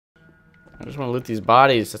I just want to loot these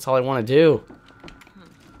bodies. That's all I want to do.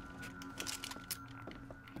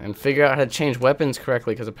 And figure out how to change weapons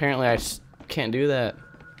correctly, because apparently I can't do that.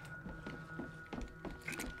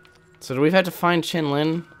 So do we have to find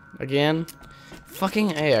Qinlin again?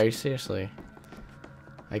 Fucking A, are you seriously?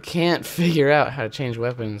 I can't figure out how to change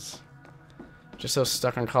weapons. Just so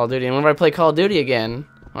stuck on Call of Duty. And whenever I play Call of Duty again,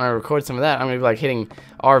 when I record some of that, I'm gonna be like hitting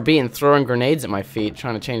RB and throwing grenades at my feet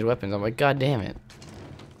trying to change weapons. I'm like, god damn it.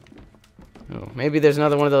 Oh, maybe there's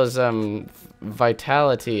another one of those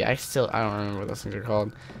vitality. I don't remember what those things are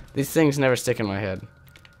called. These things never stick in my head.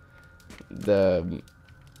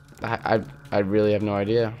 I really have no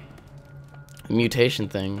idea. Mutation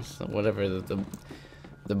things, whatever,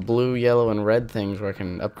 the blue, yellow, and red things where I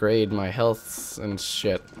can upgrade my health and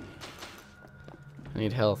shit. I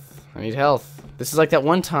need health. I need health. This is like that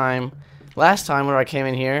one time, last time where I came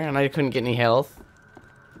in here and I couldn't get any health.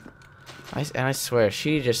 And I swear,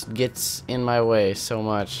 she just gets in my way so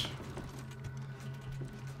much.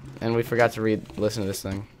 And we forgot to listen to this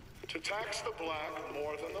thing. To tax the black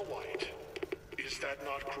more than the white, is that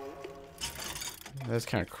not cruel? That's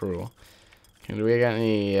kind of cruel. Okay, do we got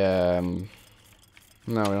any, no,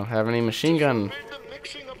 we don't have any machine gun. The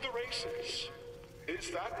mixing of the races, is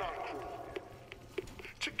that not cruel?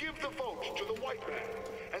 To give the vote to the white man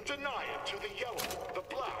and deny it to the yellow, the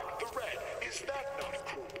black, the red, is that not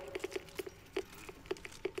cruel?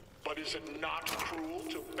 But is it not cruel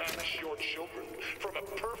to banish your children from a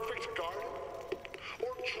perfect garden?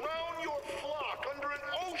 Or drown your flock under an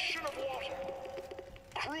ocean of water?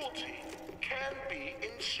 Cruelty can be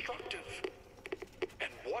instructive.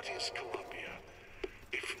 And what is Columbia,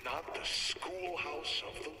 if not the schoolhouse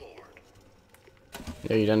of the Lord?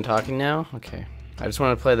 Are you done talking now? Okay. I just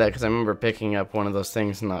want to play that because I remember picking up one of those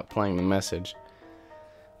things and not playing the message.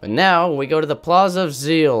 But now we go to the Plaza of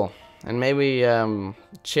Zeal. And maybe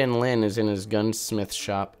Qinlin is in his gunsmith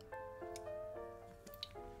shop.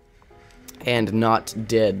 And not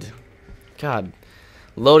dead. God.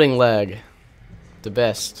 Loading lag. The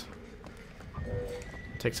best.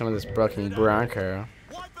 Take some of this broken Bronco.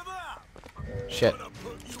 Shit.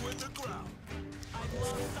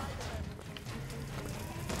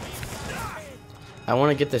 I want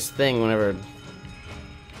to get this thing whenever...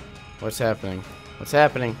 What's happening? What's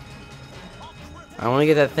happening? I want to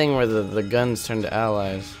get that thing where the guns turn to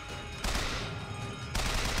allies.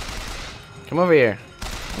 Come over here.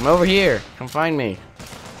 Come over here. Come find me.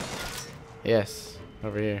 Yes.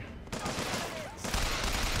 Over here.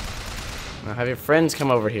 Now have your friends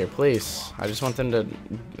come over here, please. I just want them to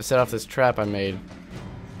set off this trap I made.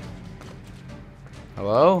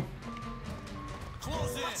 Hello?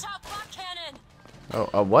 Oh,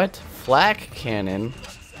 a what? Flak cannon?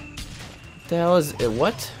 What the hell is it?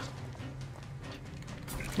 What?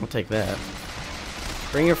 I'll take that.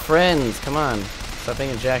 Bring your friends. Come on. Stop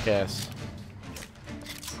being a jackass.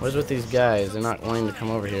 What is with these guys? They're not wanting to come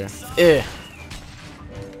over here. Ugh.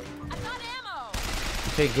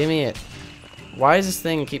 Okay, give me it. Why does this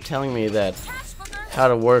thing keep telling me that how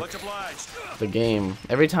to work the game?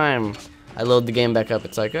 Every time I load the game back up,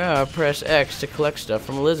 it's like, press X to collect stuff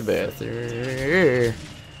from Elizabeth.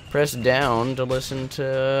 Press down to listen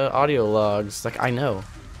to audio logs. Like, I know.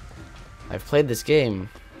 I've played this game.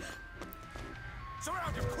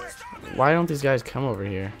 Why don't these guys come over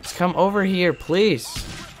here? Just come over here, please.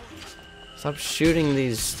 Stop shooting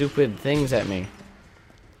these stupid things at me.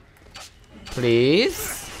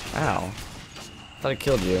 Please? Ow. Thought I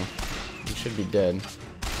killed you. You should be dead.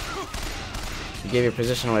 You gave your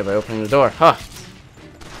position away by opening the door. Huh!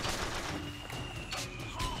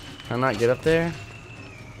 Can I not get up there?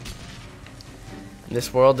 In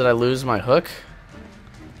this world, did I lose my hook?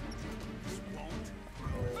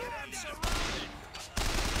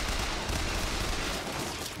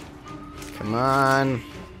 Come on.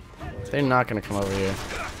 They're not gonna come over here.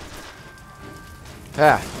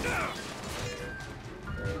 Ah.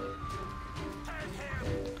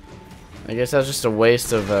 I guess that was just a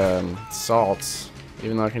waste of salts,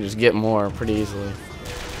 even though I can just get more pretty easily.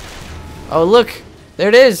 Oh, look! There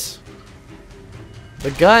it is!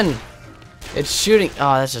 The gun! It's shooting.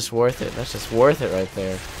 Oh, that's just worth it. That's just worth it right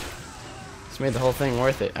there. It's made the whole thing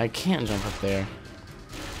worth it. I can't jump up there.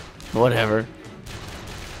 Whatever.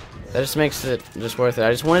 That just makes it just worth it.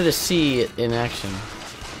 I just wanted to see it in action.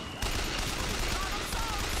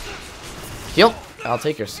 Yep. I'll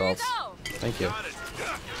take your salts. Thank you.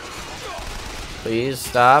 Please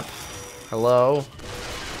stop. Hello.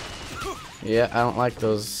 Yeah, I don't like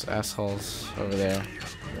those assholes over there.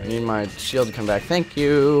 I need my shield to come back. Thank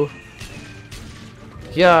you.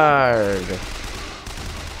 Yard.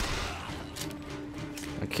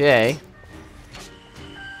 Okay.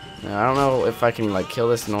 Now, I don't know if I can like kill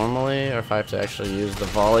this normally or if I have to actually use the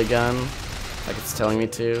volley gun like it's telling me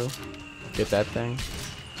to. Get that thing.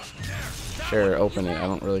 Sure, open it. I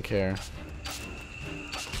don't really care.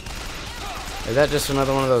 Is that just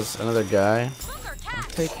another one of those, another guy?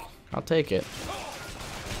 I'll take it.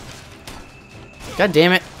 God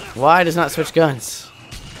damn it. Why does not switch guns?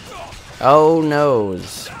 Oh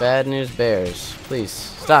noes. Bad news bears. Please.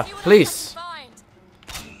 Stop. Please.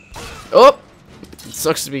 Oh! It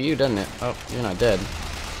sucks to be you, doesn't it? Oh, you're not dead.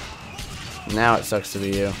 Now it sucks to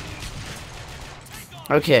be you.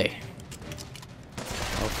 Okay.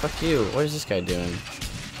 Oh, fuck you. What is this guy doing?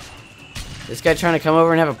 This guy trying to come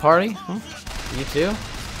over and have a party? Huh? You too?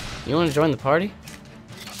 You want to join the party?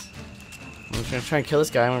 I'm gonna try and kill this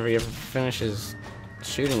guy whenever he ever finishes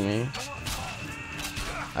shooting me.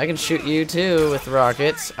 I can shoot you too with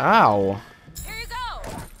rockets. Ow! Here you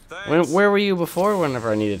go. Where were you before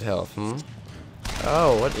whenever I needed help, hmm?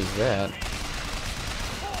 Oh, what is that?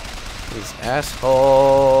 These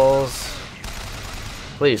assholes.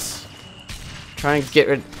 Please. Try and get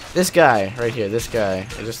rid... This guy, right here, this guy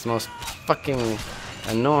is just the most fucking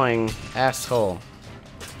annoying asshole.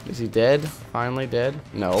 Is he dead? Finally dead?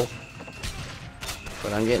 No.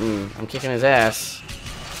 But I'm kicking his ass.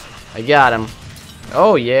 I got him.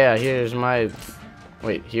 Oh yeah, here's my...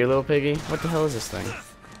 Wait, here, little piggy? What the hell is this thing?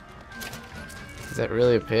 Is that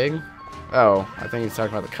really a pig? Oh, I think he's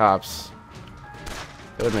talking about the cops.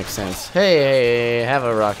 That would make sense. Hey, have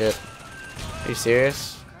a rocket. Are you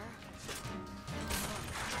serious?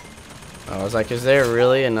 Oh, I was like, is there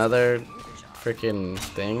really another freaking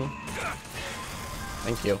thing?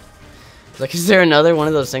 Thank you. Like, is there another one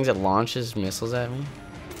of those things that launches missiles at me?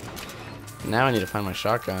 Now I need to find my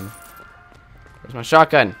shotgun. Where's my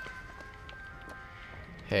shotgun?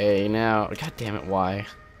 Hey, now. God damn it, why?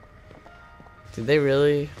 Did they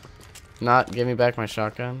really not give me back my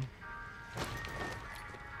shotgun?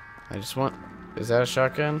 I just want... Is that a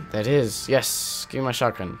shotgun? That is. Yes. Give me my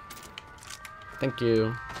shotgun. Thank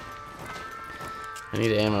you. I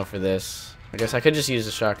need ammo for this. I guess I could just use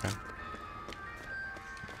the shotgun.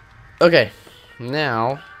 Okay.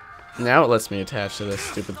 Now it lets me attach to this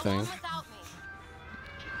stupid thing.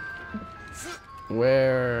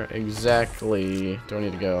 Where exactly do I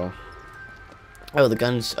need to go? Oh, the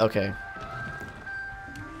guns. Okay.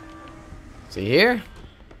 See here?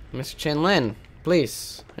 Mr. Chen Lin,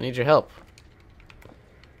 please. I need your help.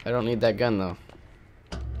 I don't need that gun, though.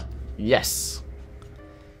 Yes.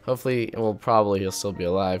 Hopefully, well, probably he'll still be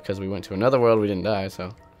alive because we went to another world, we didn't die,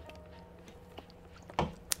 so.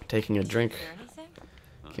 Taking a drink.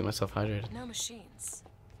 Keep myself hydrated. No machines.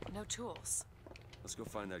 No tools. Let's go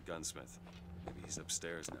find that gunsmith. Maybe he's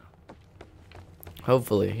upstairs now.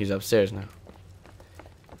 Hopefully, he's upstairs now.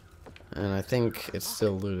 And I think it's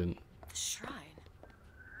still looted. The shrine.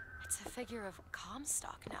 It's a figure of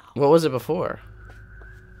Comstock now. What was it before?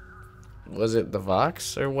 Was it the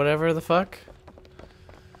Vox or whatever the fuck?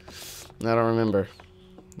 I don't remember.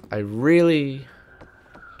 I really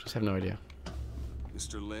just have no idea.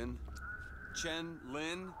 Mr. Lin? Chen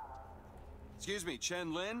Lin? Excuse me,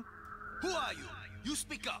 Chen Lin? Who are you? You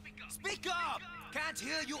speak up. Speak up! Can't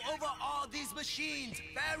hear you over all these machines.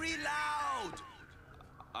 Very loud.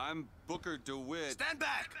 I'm Booker DeWitt. Stand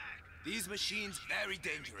back. These machines very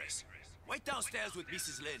dangerous. Wait downstairs with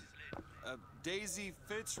Mrs. Lin. Daisy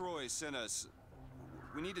Fitzroy sent us.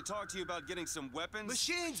 We need to talk to you about getting some weapons.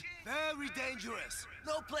 Machines very dangerous.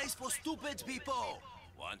 No place for stupid people.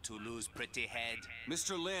 Want to lose pretty head?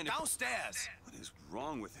 Mr. Lin, Downstairs. what is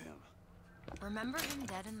wrong with him? Remember him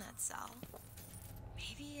dead in that cell?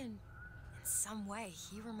 Maybe in some way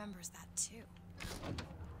he remembers that too.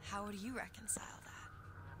 How would you reconcile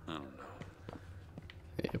that? I don't know.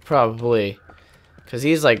 Yeah, probably. Because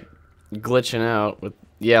he's like glitching out with,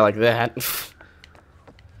 yeah, like that.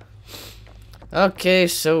 Okay,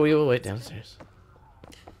 so we will wait downstairs.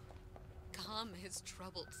 Calm his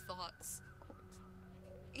troubled thoughts.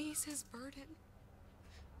 Ease his burden.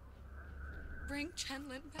 Bring Chen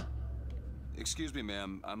Lin back. Excuse me,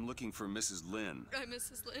 ma'am. I'm looking for Mrs. Lin. I'm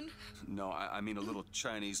Mrs. Lin. No, I mean a little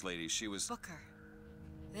Chinese lady. She was... Booker,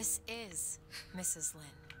 this is Mrs. Lin.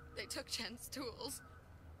 They took Chen's tools.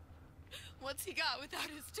 What's he got without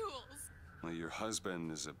his tools? Well, your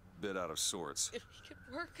husband is a bit out of sorts. If he could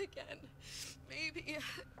work again, maybe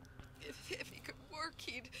if he could work,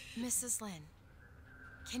 he'd... Mrs. Lin,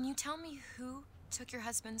 can you tell me who took your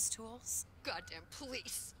husband's tools? Goddamn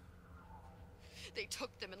police. They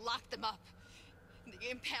took them and locked them up in the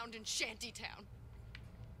impound in Shantytown.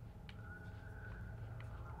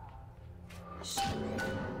 Sure.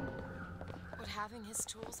 Would having his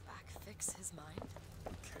tools back fix his mind?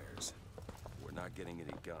 Who cares? We're not getting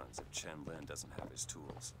any guns if Chen Lin doesn't have his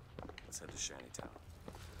tools. Let's head to Shantytown.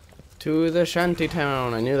 To the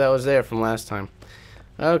Shantytown. I knew that was there from last time.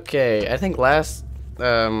 Okay, I think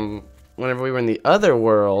whenever we were in the other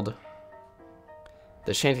world,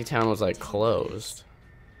 the Shantytown was like closed.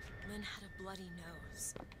 Lynn had a bloody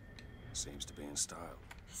nose. Seems to be in style.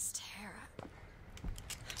 This Tara. I'm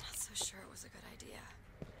not so sure it was a good idea.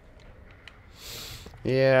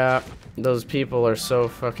 Yeah, those people are so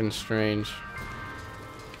fucking strange.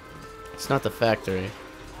 It's not the factory.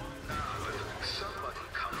 Somebody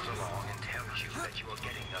comes along and tells you that you are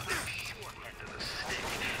getting the short end of the stick.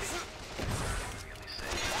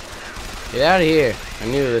 Get out of here. I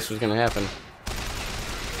knew this was gonna happen.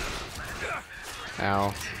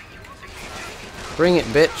 Ow. Bring it,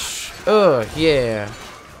 bitch. Ugh, yeah.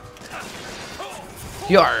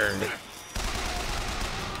 Yard.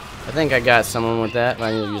 I think I got someone with that, but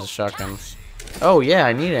I need to use a shotgun. Oh, yeah,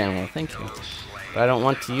 I need ammo. Thank you. But I don't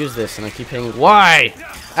want to use this, and I keep hitting. Why?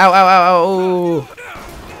 Ow, ow, ow, ow. Ooh.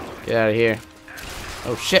 Get out of here.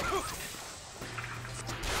 Oh, shit.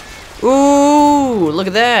 Ooh, look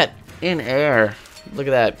at that. In air. Look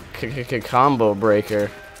at that combo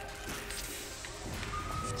breaker.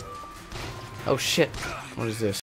 Oh, shit. What is this?